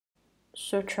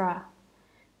Sutra.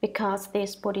 Because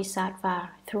this Bodhisattva,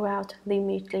 throughout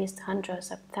limitless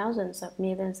hundreds of thousands of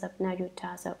millions of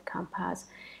nayutas of kampas,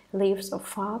 leaves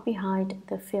far behind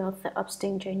the filth of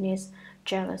stinginess,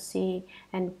 jealousy,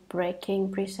 and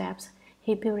breaking precepts,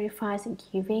 he purifies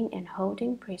giving and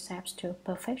holding precepts to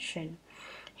perfection.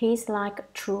 He is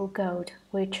like true gold,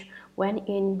 which, when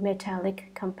in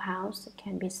metallic compounds,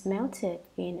 can be smelted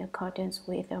in accordance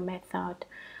with a method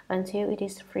until it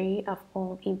is free of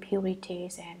all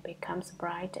impurities and becomes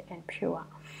bright and pure.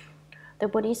 The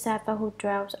Bodhisattva who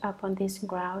dwells upon this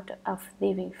ground of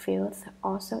living filth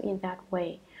also in that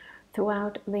way,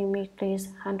 throughout limitless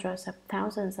hundreds of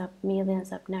thousands of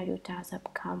millions of nayutas of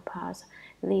kampas,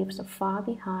 leaves far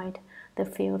behind the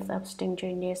filth of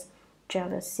stinginess,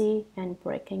 jealousy, and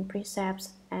breaking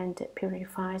precepts, and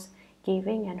purifies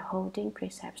giving and holding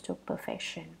precepts to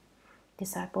perfection.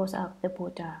 Disciples of the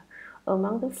Buddha.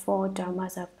 Among the four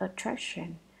dharmas of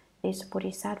attraction, this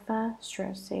Bodhisattva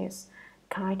stresses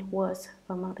kind words.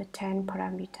 Among the 10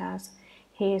 paramitas,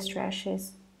 he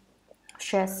stresses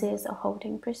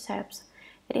holding precepts.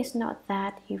 It is not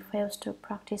that he fails to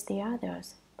practice the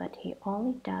others, but he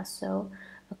only does so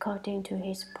according to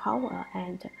his power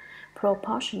and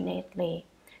proportionately.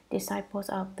 Disciples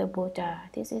of the Buddha.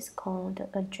 This is called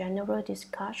a general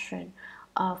discussion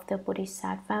of the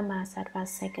Bodhisattva Mahasattva's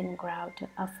second ground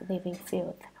of living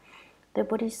filth. The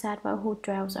Bodhisattva who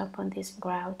dwells upon this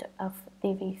ground of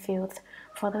living filth,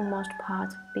 for the most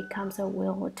part, becomes a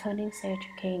wheel-turning sage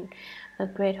king, a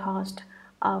great host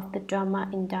of the Dharma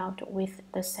endowed with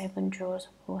the 7 jewels,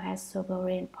 who has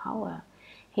sovereign power.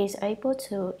 He is able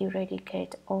to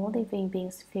eradicate all living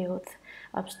beings' filth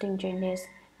of stinginess,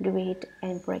 greed,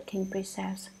 and breaking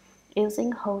precepts.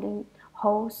 Using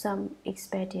wholesome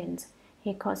expedients,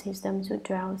 he causes them to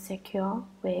dwell secure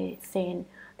within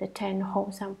the 10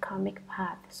 wholesome karmic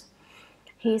paths.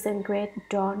 He is a great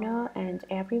donor, and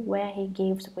everywhere he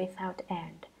gives without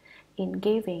end. In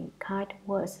giving, kind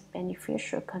words,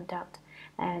 beneficial conduct,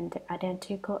 and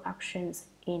identical actions,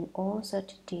 in all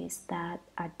such deeds that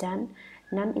are done,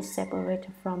 none is separate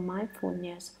from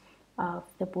mindfulness of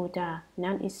the Buddha,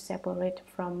 none is separate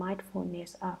from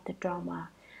mindfulness of the Dharma,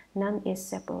 none is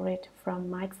separate from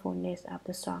mindfulness of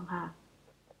the Sangha,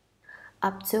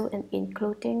 up to and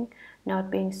including not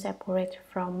being separate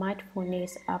from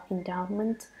mindfulness of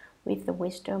endowment with the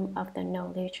wisdom of the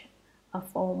knowledge of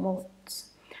all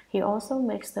modes. He also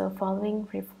makes the following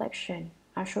reflection: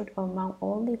 I should among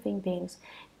all living beings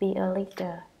be a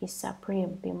leader, be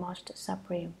supreme, be most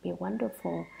supreme, be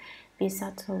wonderful, be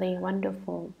subtly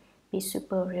wonderful, be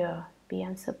superior, be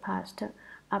unsurpassed,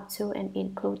 up to and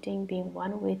including being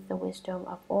one with the wisdom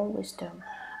of all wisdom,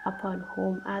 upon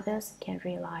whom others can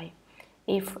rely.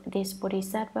 If this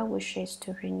Bodhisattva wishes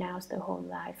to renounce the whole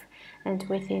life, and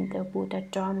within the Buddha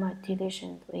Dharma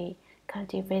diligently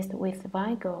cultivates with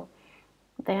vigor,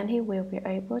 then he will be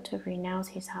able to renounce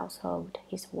his household,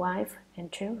 his wife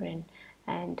and children,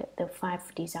 and the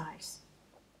 5 desires.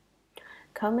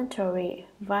 Commentary.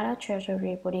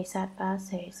 Vajrayana Bodhisattva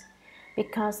says,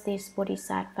 because this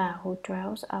Bodhisattva who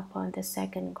dwells upon the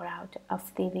second ground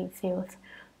of living filth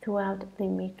throughout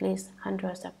limitless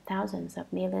hundreds of thousands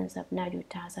of millions of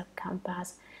nayutas of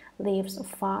kampas, leaves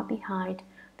far behind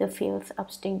the filth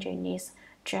of stinginess,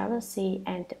 jealousy,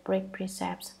 and break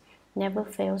precepts, never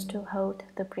fails to hold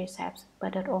the precepts,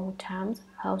 but at all times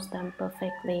holds them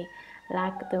perfectly,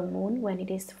 like the moon when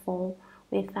it is full,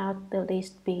 without the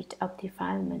least bit of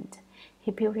defilement.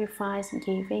 He purifies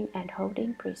giving and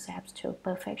holding precepts to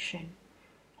perfection.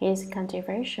 His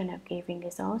cultivation of giving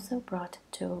is also brought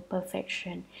to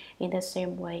perfection in the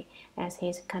same way as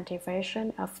his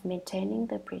cultivation of maintaining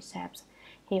the precepts.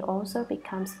 He also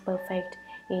becomes perfect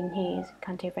in his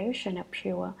cultivation of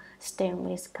pure,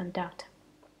 stainless conduct.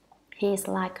 He is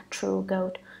like true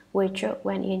gold, which,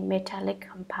 when in metallic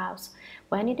compounds,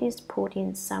 when it is put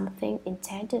in something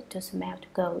intended to smelt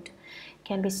gold,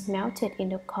 can be smelted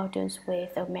in accordance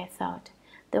with a method.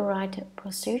 The right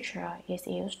procedure is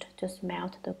used to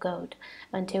smelt the gold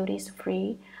until it is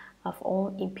free of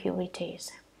all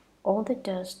impurities. All the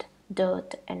dust,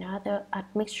 dirt, and other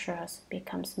admixtures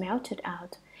become smelted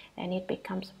out, and it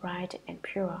becomes bright and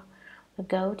pure. The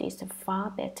gold is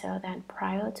far better than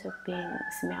prior to being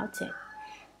smelted.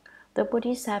 The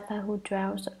Bodhisattva who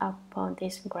dwells upon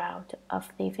this ground of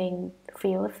living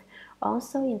filth,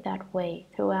 also in that way,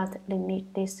 throughout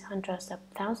limitless hundreds of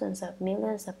thousands of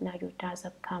millions of nayutas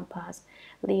of kampas,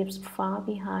 leaves far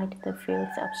behind the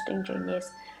filth of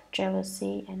stinginess,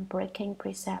 jealousy, and breaking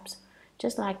precepts.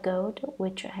 Just like gold,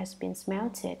 which has been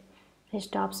smelted, he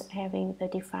stops having the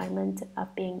defilement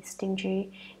of being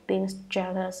stingy, being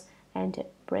jealous, and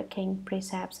breaking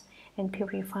precepts, and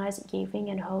purifies giving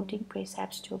and holding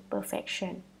precepts to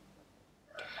perfection.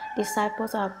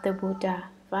 Disciples of the Buddha,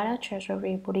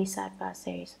 Venerable Bodhisattva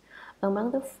says,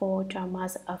 among the four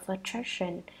dharmas of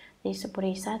attraction, this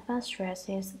Bodhisattva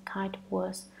stresses kind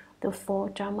words. The four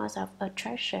dharmas of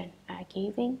attraction are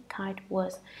giving, kind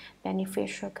words,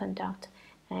 beneficial conduct,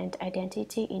 and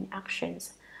identity in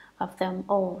actions. Of them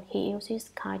all, he uses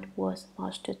kind words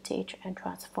most to teach and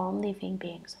transform living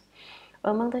beings.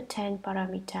 Among the 10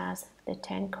 paramitas, the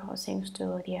 10 crossings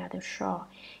to the other shore,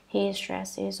 he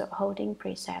stresses holding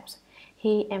precepts.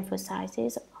 He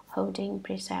emphasizes holding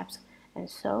precepts. And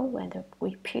so, when the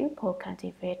pupil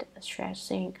cultivates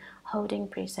stressing holding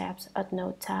precepts, at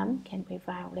no time can we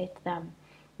violate them.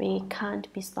 We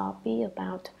can't be sloppy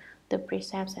about the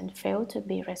precepts and fail to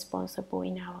be responsible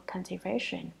in our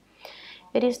cultivation.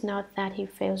 It is not that he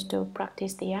fails to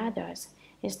practice the others.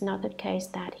 It's not the case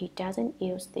that he doesn't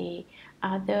use the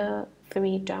other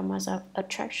 3 dharmas of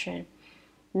attraction,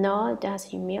 nor does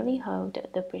he merely hold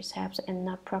the precepts and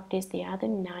not practice the other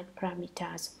 9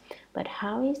 paramitas. But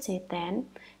how is it then?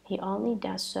 He only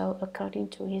does so according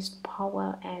to his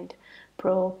power and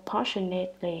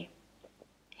proportionately.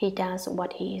 He does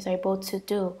what he is able to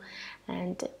do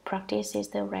and practices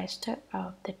the rest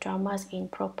of the dharmas in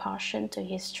proportion to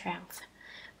his strength.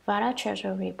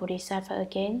 Venerable Bodhisattva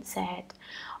again said,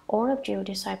 all of you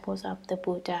disciples of the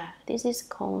Buddha, this is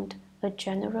called a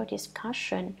general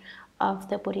discussion of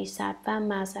the Bodhisattva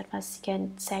Mahasattva's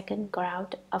second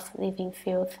ground of living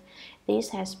filth. This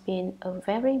has been a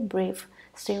very brief,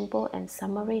 simple, and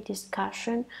summary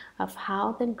discussion of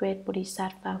how the great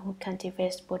Bodhisattva who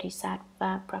cultivates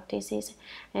Bodhisattva practices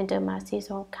and amasses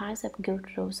all kinds of good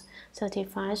rules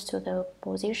certifies to the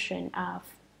position of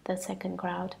the second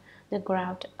ground, the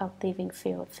ground of living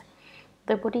filth.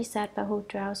 The Bodhisattva who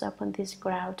dwells upon this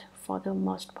ground, for the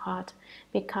most part,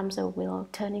 becomes a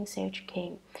wheel-turning sage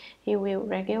king. He will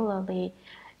regularly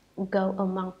go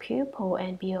among people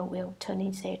and be a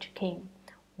wheel-turning sage king.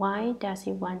 Why does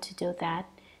he want to do that?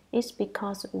 It's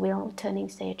because wheel-turning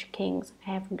sage kings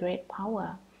have great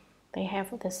power. They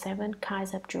have the 7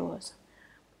 kinds of jewels: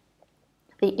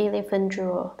 the elephant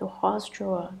jewel, the horse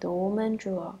jewel, the woman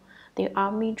jewel, the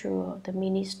army jewel, the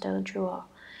minister jewel,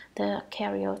 the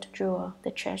chariot jewel,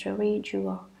 the treasury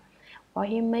jewel. Or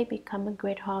he may become a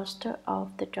great host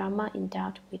of the Dharma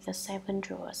endowed with the 7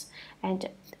 jewels, and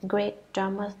great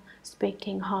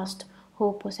Dharma-speaking host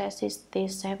who possesses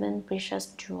these 7 precious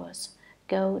jewels: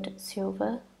 gold,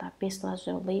 silver, lapis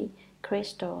lazuli,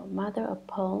 crystal, mother of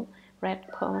pearl, red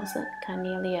pearls,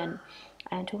 carnelian,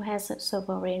 and who has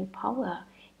sovereign power,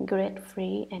 great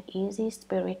free and easy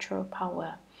spiritual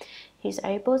power. He is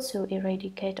able to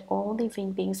eradicate all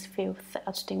living beings' filth,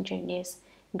 stinginess,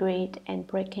 greed, and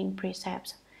breaking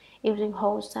precepts, using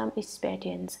wholesome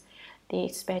expedients, the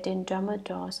expedient Dharma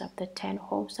doors of the 10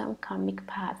 wholesome karmic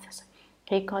paths.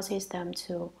 He causes them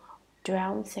to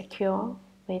dwell secure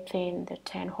within the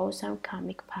 10 wholesome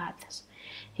karmic paths.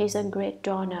 He is a great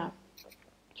donor.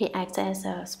 He acts as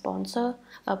a sponsor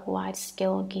of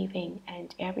wide-scale giving,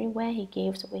 and everywhere he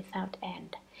gives without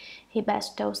end. He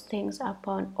bestows things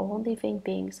upon all living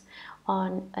beings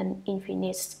on an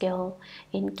infinite scale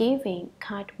in giving,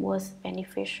 kind words,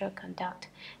 beneficial conduct,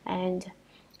 and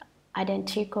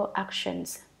identical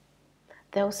actions.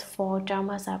 Those 4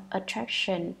 dharmas of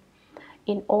attraction.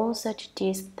 In all such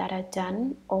deeds that are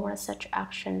done, all such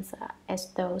actions as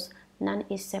those, none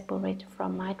is separate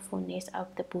from mindfulness of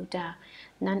the Buddha,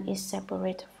 none is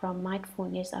separate from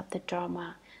mindfulness of the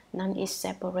Dharma, none is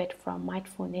separate from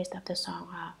mindfulness of the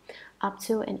Sangha, up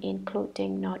to and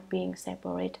including not being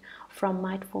separate from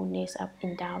mindfulness of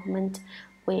endowment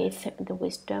with the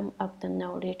wisdom of the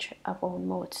knowledge of all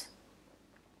modes.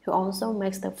 He also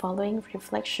makes the following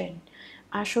reflection: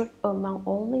 I should among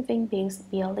all living beings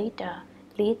be a leader,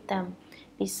 lead them,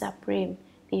 be supreme,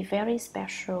 be very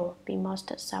special, be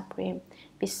most supreme,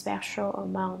 be special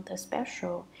among the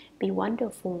special, be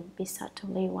wonderful, be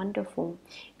subtly wonderful,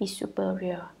 be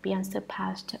superior, be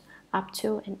unsurpassed, up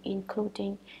to and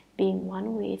including being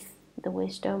one with the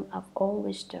wisdom of all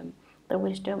wisdom, the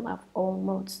wisdom of all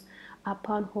modes,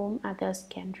 upon whom others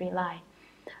can rely.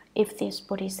 If this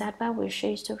Bodhisattva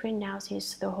wishes to renounce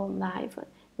his home life,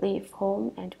 live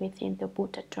home and within the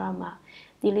Buddha Dharma,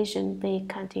 diligently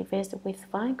cultivates with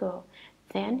vigor,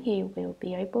 then he will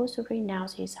be able to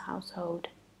renounce his household.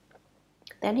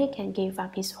 Then he can give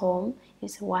up his home,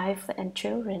 his wife and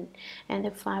children, and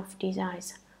the 5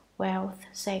 desires: wealth,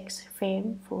 sex,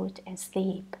 fame, food, and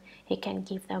sleep. He can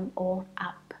give them all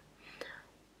up.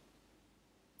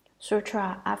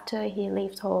 Sutra. After he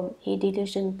leaves home, he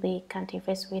diligently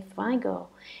cultivates with vigor.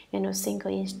 In a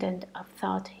single instant of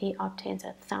thought, he obtains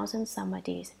 1,000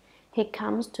 samadhis. He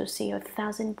comes to see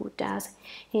 1,000 Buddhas.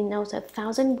 He knows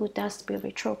 1,000 Buddhas'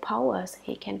 spiritual powers.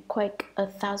 He can quake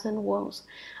 1,000 worlds,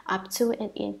 up to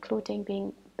and including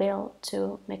being built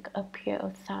to make appear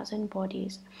 1,000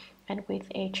 bodies, and with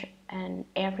each and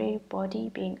every body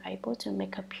being able to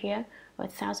make appear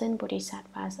 1,000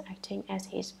 bodhisattvas acting as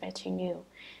his retinue.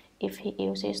 If he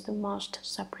uses the most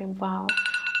supreme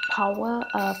power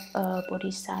of a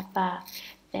bodhisattva,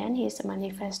 then his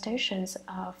manifestations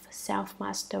of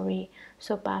self-mastery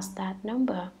surpass that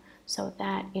number, so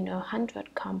that in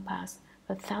 100 kampas,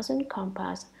 1,000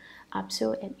 kampas, up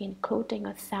to and including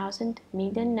 1,000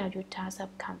 million nayutas of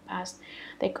kampas,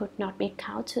 they could not be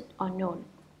counted or known.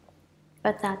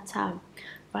 At that time,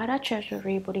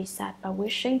 Vajrayana Bodhisattva,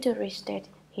 wishing to restate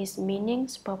his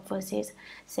meanings, spoke verses,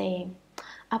 saying,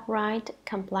 upright,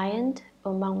 compliant,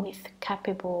 among with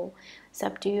capable,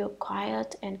 subdued,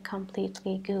 quiet, and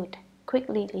completely good,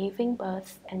 quickly leaving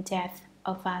birth and death,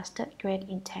 of vast great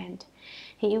intent.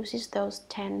 He uses those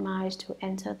 10 miles to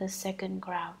enter the second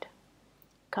ground.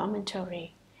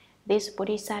 Commentary. This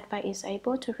Bodhisattva is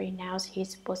able to renounce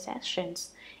his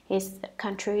possessions, his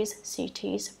countries,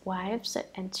 cities, wives,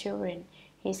 and children,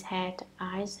 his head,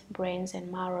 eyes, brains,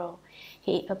 and marrow.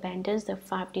 He abandons the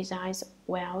 5 desires: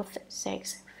 wealth,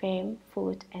 sex, fame,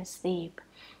 food, and sleep.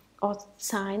 All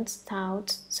signs,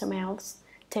 sounds, smells,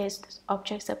 tastes,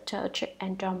 objects of touch,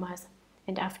 and dharmas,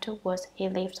 and afterwards he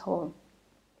leaves home.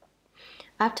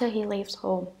 After he leaves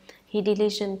home, he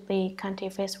diligently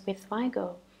cultivates with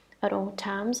vigor. At all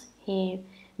times, he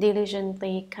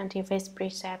diligently cultivates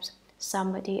precepts,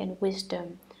 samadhi, and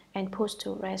wisdom, and puts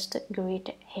to rest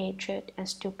greed, hatred, and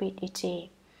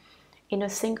stupidity. In a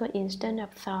single instant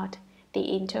of thought, the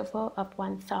interval of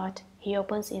one thought, he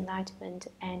opens enlightenment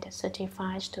and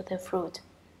certifies to the fruit.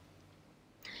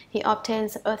 He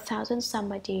obtains 1,000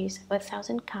 samadhis,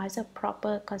 1,000 kinds of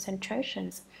proper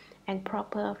concentrations, and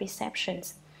proper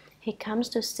receptions. He comes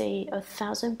to see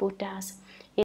 1,000 Buddhas.